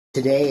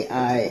Today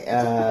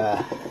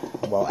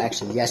well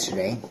actually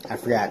yesterday, I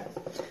forgot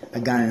a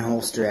gun and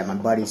holster at my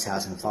buddy's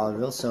house in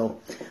Fowlerville, so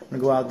I'm going to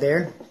go out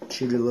there,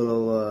 shoot a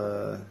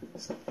little,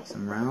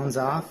 some rounds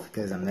off,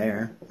 because I'm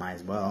there, might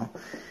as well.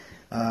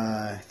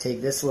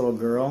 Take this little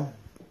girl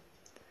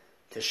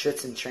to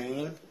Schützen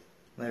training,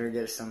 let her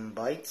get some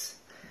bites,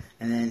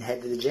 and then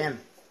head to the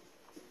gym.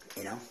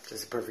 You know,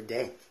 just a perfect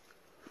day.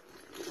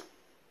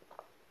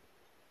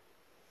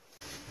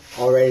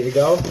 All ready to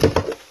go.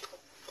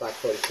 Black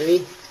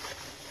 43.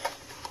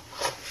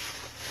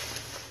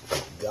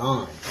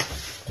 Gone.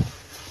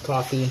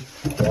 Coffee,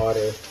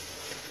 water.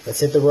 Let's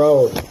hit the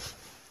road.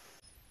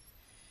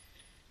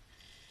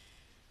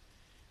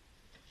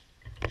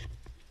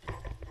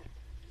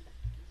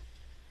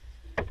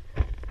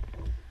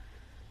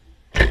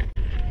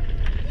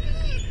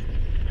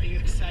 Are you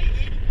excited?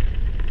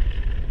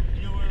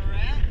 You know where we're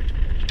at?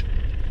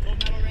 Full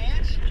Metal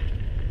Ranch?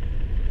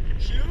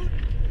 Shoot?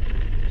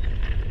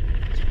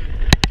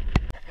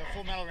 The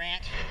Full Metal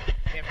Ranch.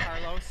 We have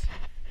Carlos.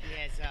 He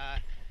has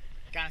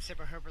got a sip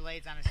of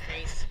Herbalades on his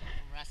face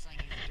from wrestling.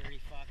 He's a dirty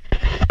fuck.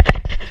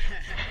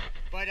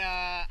 But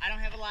I don't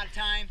have a lot of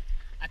time.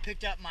 I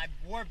picked up my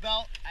war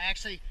belt.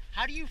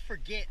 How do you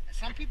forget?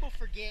 Some people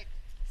forget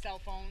cell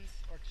phones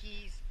or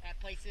keys at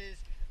places.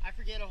 I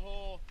forget a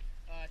whole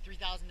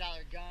 $3,000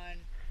 gun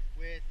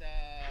with,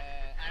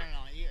 I don't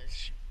know,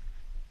 years.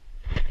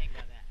 Think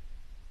about that.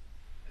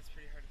 That's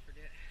pretty hard to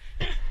forget.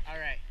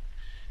 Alright,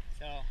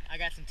 so I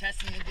got some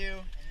testing to do,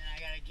 and then I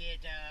gotta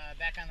get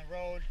back on the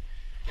road,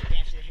 get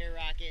down to the hair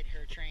rocket,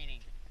 her training.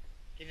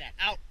 Get that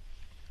out.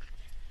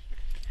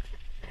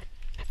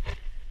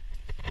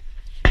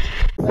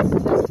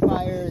 Let's test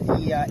fire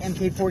the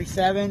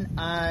MK47.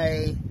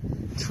 I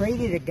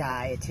traded a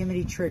guy, a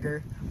Timothy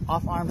Trigger,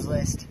 off arms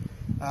list,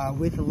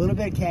 with a little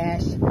bit of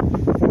cash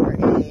for a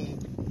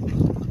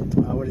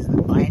what is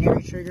it,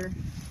 binary trigger.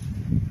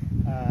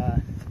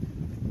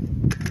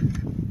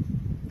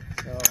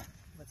 So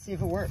let's see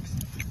if it works.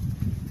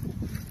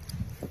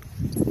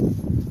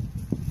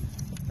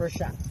 First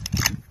shot.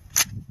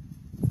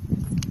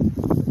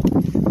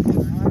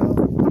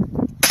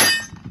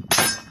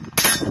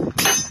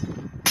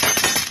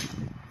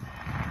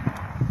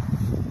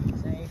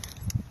 Safe.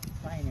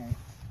 Binary.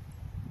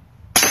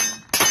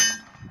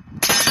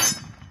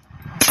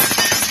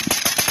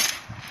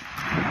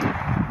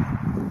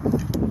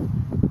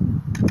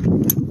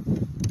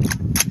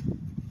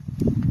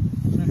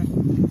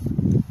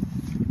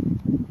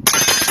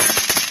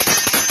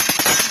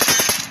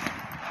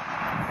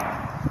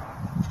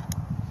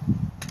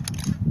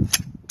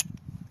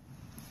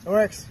 It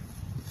works.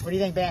 What do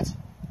you think, Bance?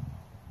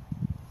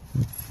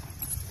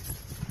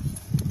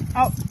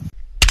 Oh!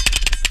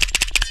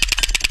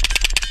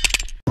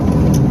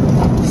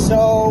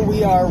 So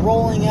we are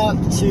rolling up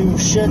to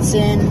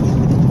Schützen,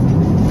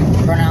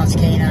 pronounced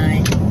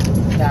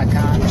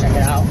K9.com. Check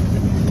it out.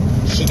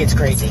 She gets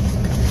crazy.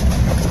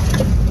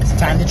 It's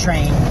time to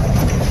train.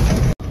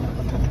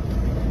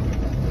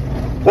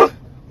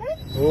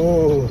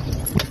 Ooh.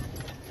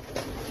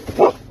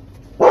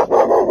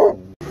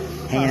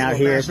 Hanging out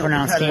here,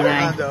 pronounced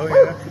K9.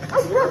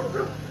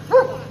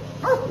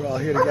 We're all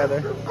here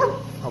together.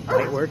 How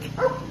bite work.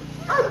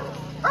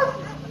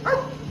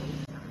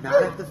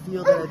 Not at the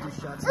field that I do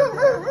shots at. I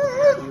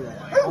do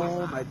that at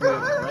home. I do it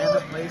at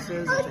random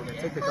places. I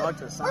take the dog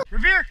to the sun.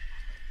 Revere!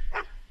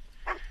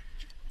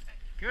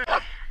 Good.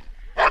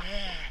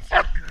 Yes,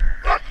 good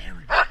girl. There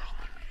we go.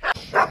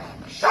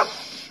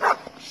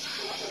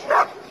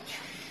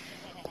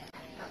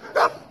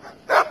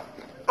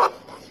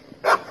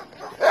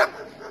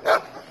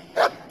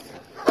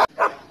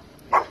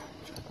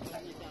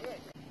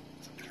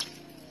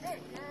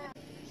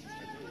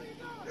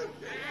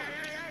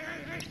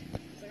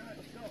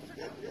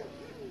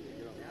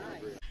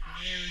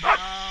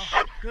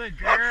 Good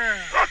girl.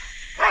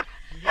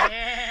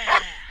 Yeah.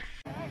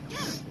 Watch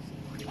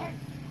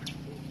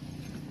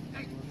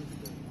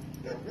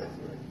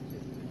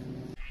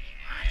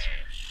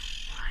her.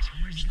 Watch her.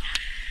 Where's he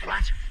going?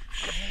 Watch her.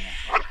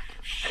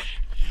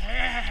 Yeah.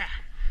 Yeah.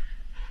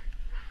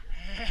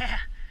 Yeah.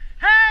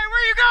 Hey,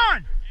 where you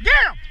going?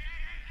 Get him.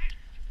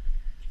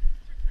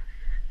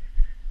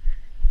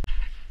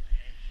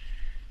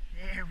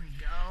 There we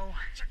go.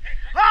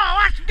 Oh,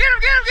 watch him. Get him.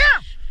 Get him. Get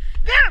him.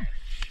 Get him.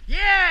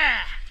 Yeah.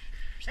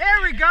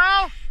 There we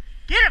go.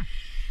 Get him.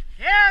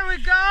 There we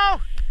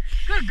go.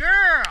 Good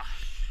girl.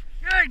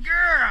 Good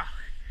girl.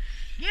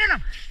 Get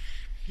him.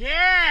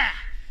 Yeah.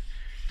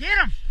 Get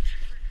him.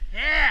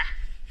 Yeah.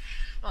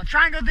 Well,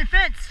 triangle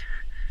defense.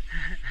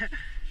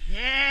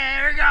 Yeah,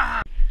 there we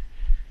go.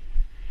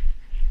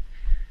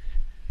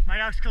 My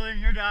dog's cooler than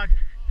your dog.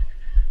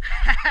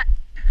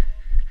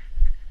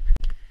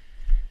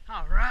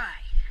 All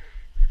right.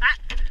 Ah,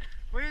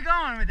 where are you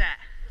going with that?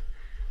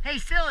 Hey,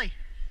 silly.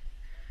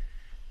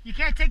 You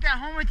can't take that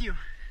home with you.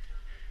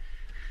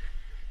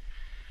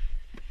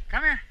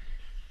 Come here.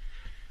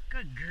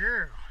 Good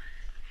girl.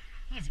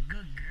 He's a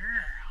good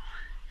girl.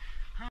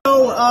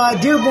 So,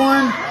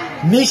 Dearborn,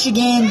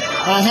 Michigan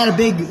had a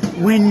big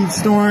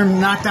windstorm,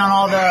 knocked down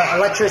all the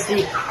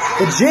electricity.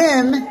 The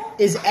gym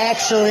is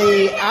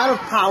actually out of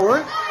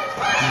power,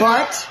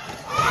 but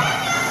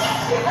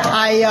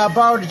I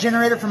borrowed a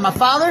generator from my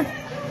father.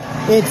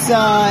 It's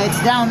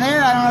down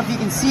there. I don't know if you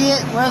can see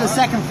it. We're on the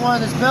second floor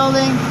of this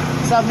building.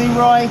 What's up,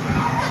 Leroy?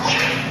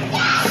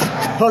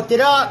 Hooked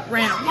it up,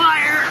 ran a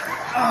wire.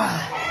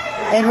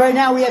 And right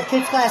now we have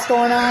kids class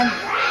going on.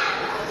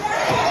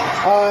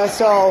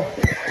 So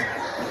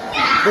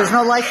there's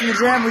no lights in the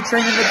gym. We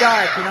train in the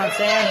dark, you know what I'm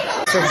saying?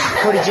 So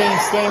Cody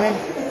James Stamen.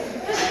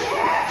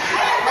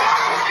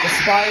 The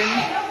Spartan.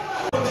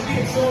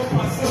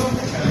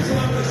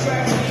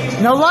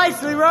 No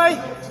lights, Leroy.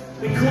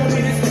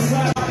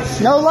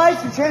 No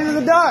lights, we're training in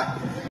the dark.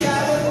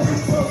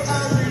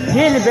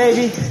 Get it,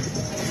 baby.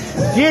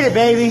 Get it,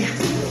 baby.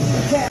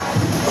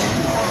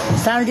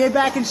 It's time to get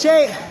back in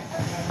shape.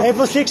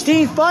 April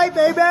 16th fight,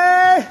 baby!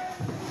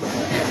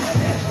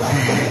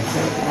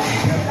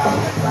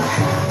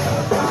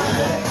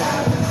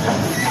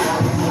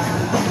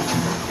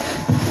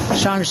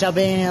 Strongest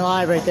Albanian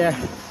alive right there.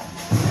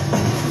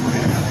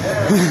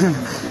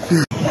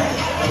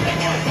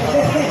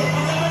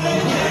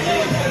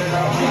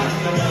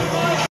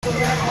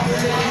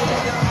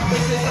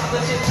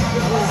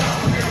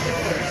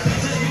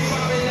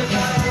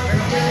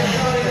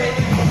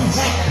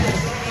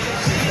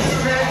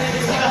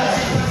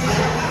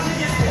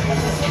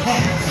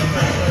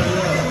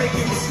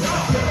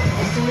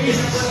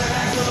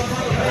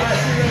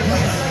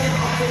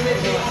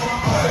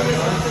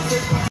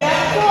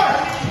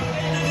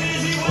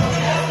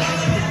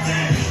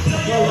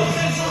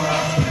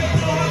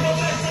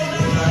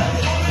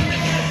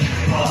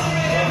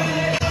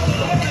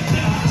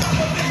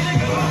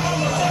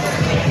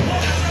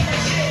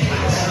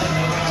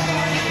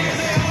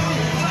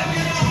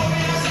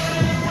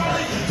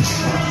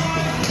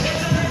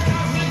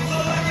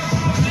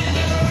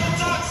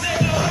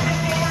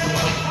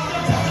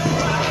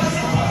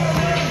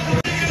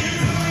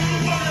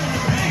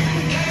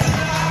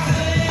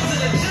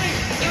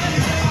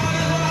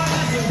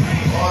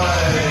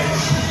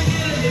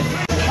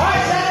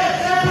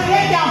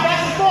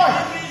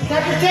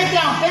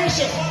 Takedown, finish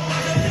it.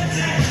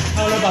 I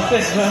don't know about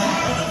this, but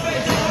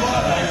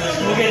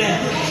we'll get in.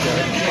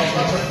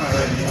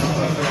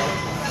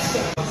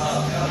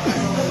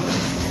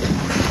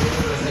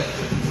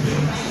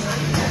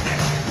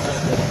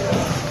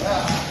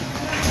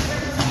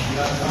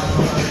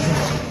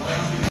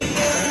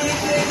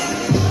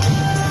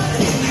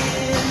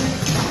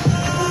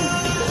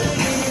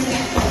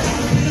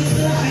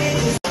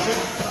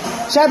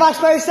 Shadow box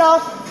by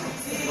yourself.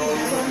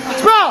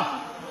 Sprawl.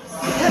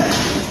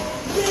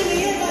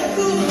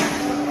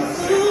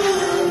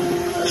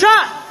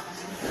 Shot!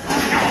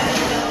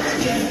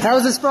 That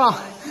was a sprawl.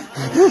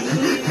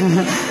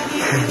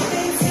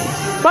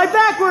 Fight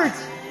backwards!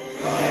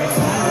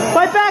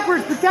 Fight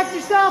backwards, protect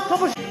yourself.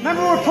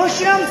 Remember, we're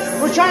pushing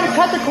them. We're trying to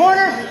cut the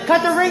corner,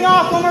 cut the ring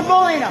off when we're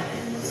bullying them.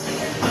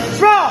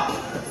 Sprawl!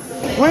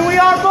 When we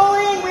are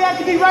bullying, we have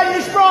to be ready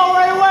to sprawl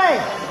right away.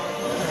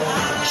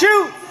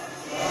 Shoot!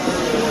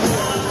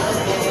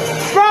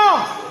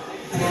 Sprawl!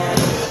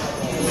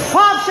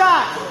 Pop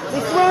shot!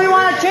 This is where we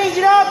want to change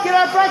it up, get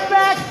our breath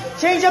back.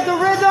 Change up the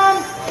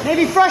rhythm,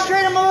 maybe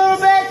frustrate him a little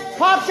bit.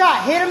 Pop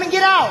shot, hit him and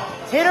get out.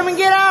 Hit him and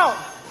get out.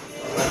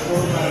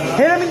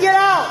 Hit him and get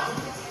out.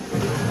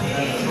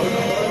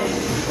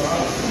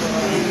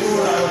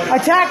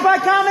 Attack by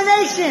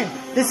combination.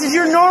 This is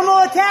your normal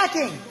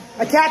attacking.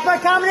 Attack by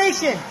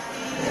combination.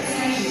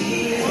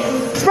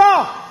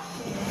 Sprawl.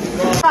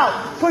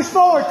 Out. Push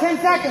forward, 10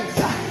 seconds.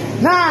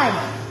 9,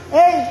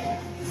 8,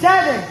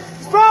 7.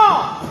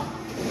 Sprawl.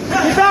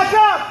 Get back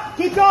up.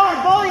 Keep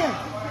going, bully him.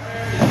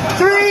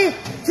 3,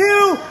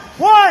 2,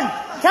 1,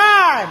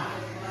 time!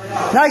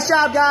 Nice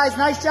job, guys.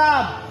 Nice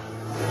job.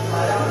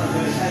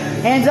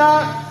 Hands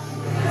up.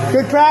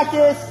 Good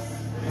practice.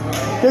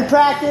 Good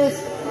practice.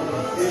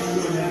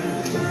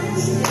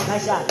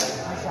 Nice shot.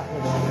 Nice shot.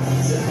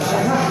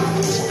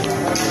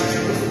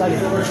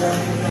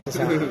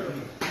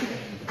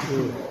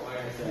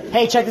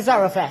 Hey, check this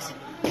out real fast.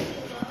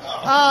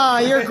 Oh,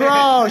 you're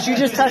gross. You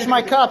just touched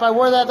my cup. I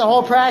wore that the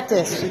whole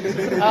practice.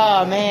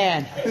 Oh,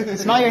 man.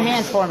 Smell your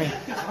hands for me.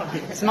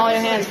 Smell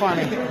your hands for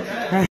me.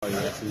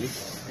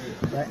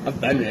 I've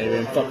been there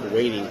and fucking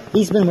waiting.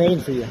 He's been waiting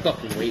for you.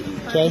 Fucking waiting.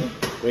 Okay?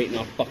 Waiting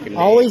on fucking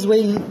Always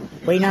waiting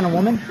on a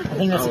woman? I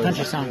think that's a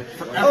country song.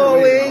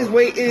 Always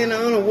waiting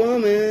on a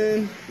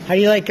woman. How do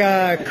you like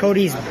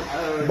Cody's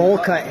bowl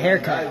cut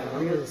haircut?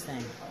 Look at this thing.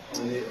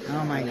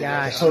 Oh my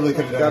gosh. Totally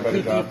could have done a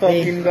better job.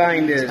 Fucking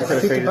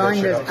Blinders. Peaky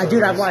Blinders.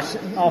 Dude, I've watched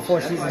all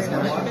 4 seasons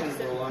now.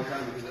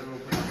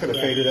 Could have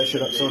faded that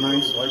shit up so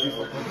nice.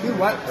 Dude,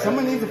 what?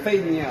 Someone needs to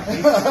fade me out.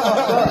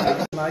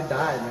 I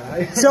died,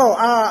 man. So,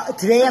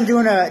 today I'm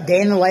doing a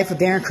day in the life of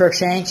Daron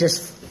Cruickshank,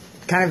 just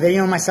kind of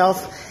videoing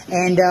myself.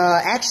 And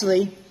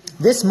actually,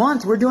 this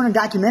month we're doing a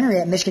documentary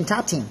at Michigan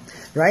Top Team,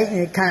 right?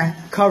 And kind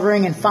of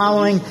covering and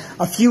following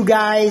a few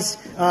guys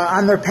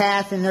on their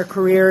path in their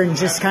career and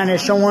just kind of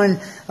showing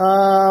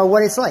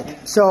what it's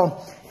like. So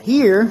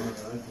here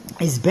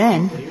is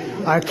Ben,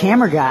 our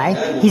camera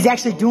guy. He's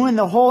actually doing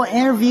the whole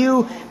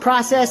interview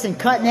process and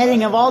cut and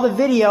editing of all the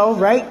video,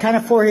 right? Kind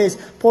of for his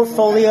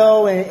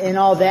portfolio and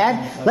all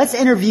that. Let's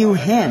interview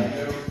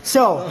him.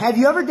 So, have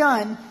you ever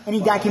done any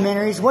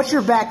documentaries? What's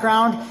your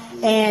background?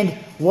 And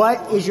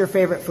what is your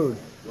favorite food?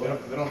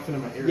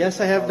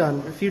 Yes, I have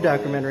done a few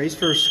documentaries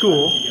for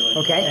school.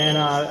 Okay. And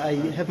I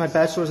have my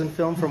bachelor's in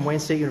film from Wayne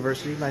State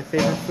University. My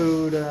favorite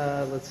food,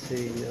 let's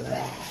see,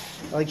 I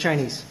like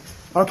Chinese.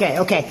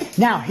 Okay.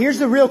 Now, here's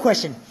the real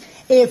question.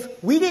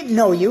 If we didn't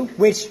know you,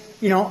 which,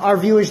 you know, our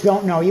viewers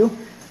don't know you,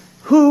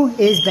 who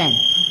is Ben?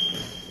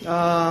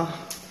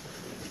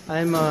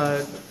 I'm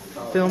a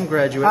film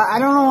graduate. I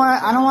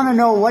don't want to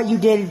know what you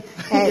did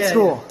at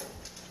school.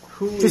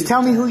 Just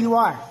tell me who you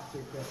are.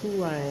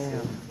 Who I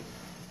am.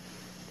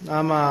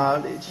 I'm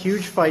a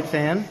huge fight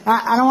fan.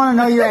 I don't want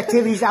to know your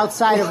activities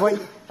outside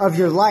of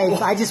your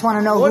life. I just want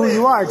to know who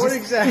you are.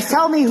 Just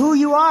tell me who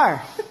you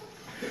are.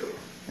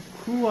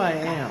 Who I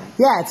am.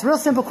 Yeah, it's a real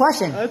simple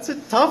question. That's a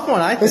tough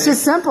one, I think. It's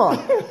just simple.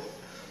 Who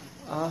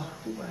I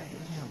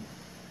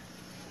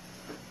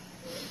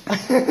am.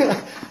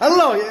 I don't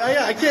know.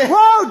 I can't.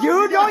 Whoa,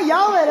 dude, don't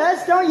yell at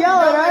us. Don't yell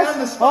at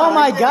us. Oh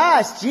my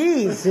gosh,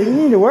 jeez. You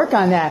need to work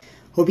on that.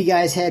 Hope you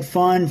guys had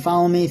fun.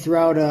 Follow me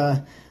throughout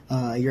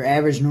your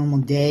average normal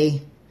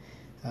day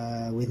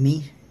with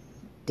me.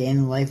 Day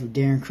in the life of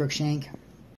Daron Cruickshank.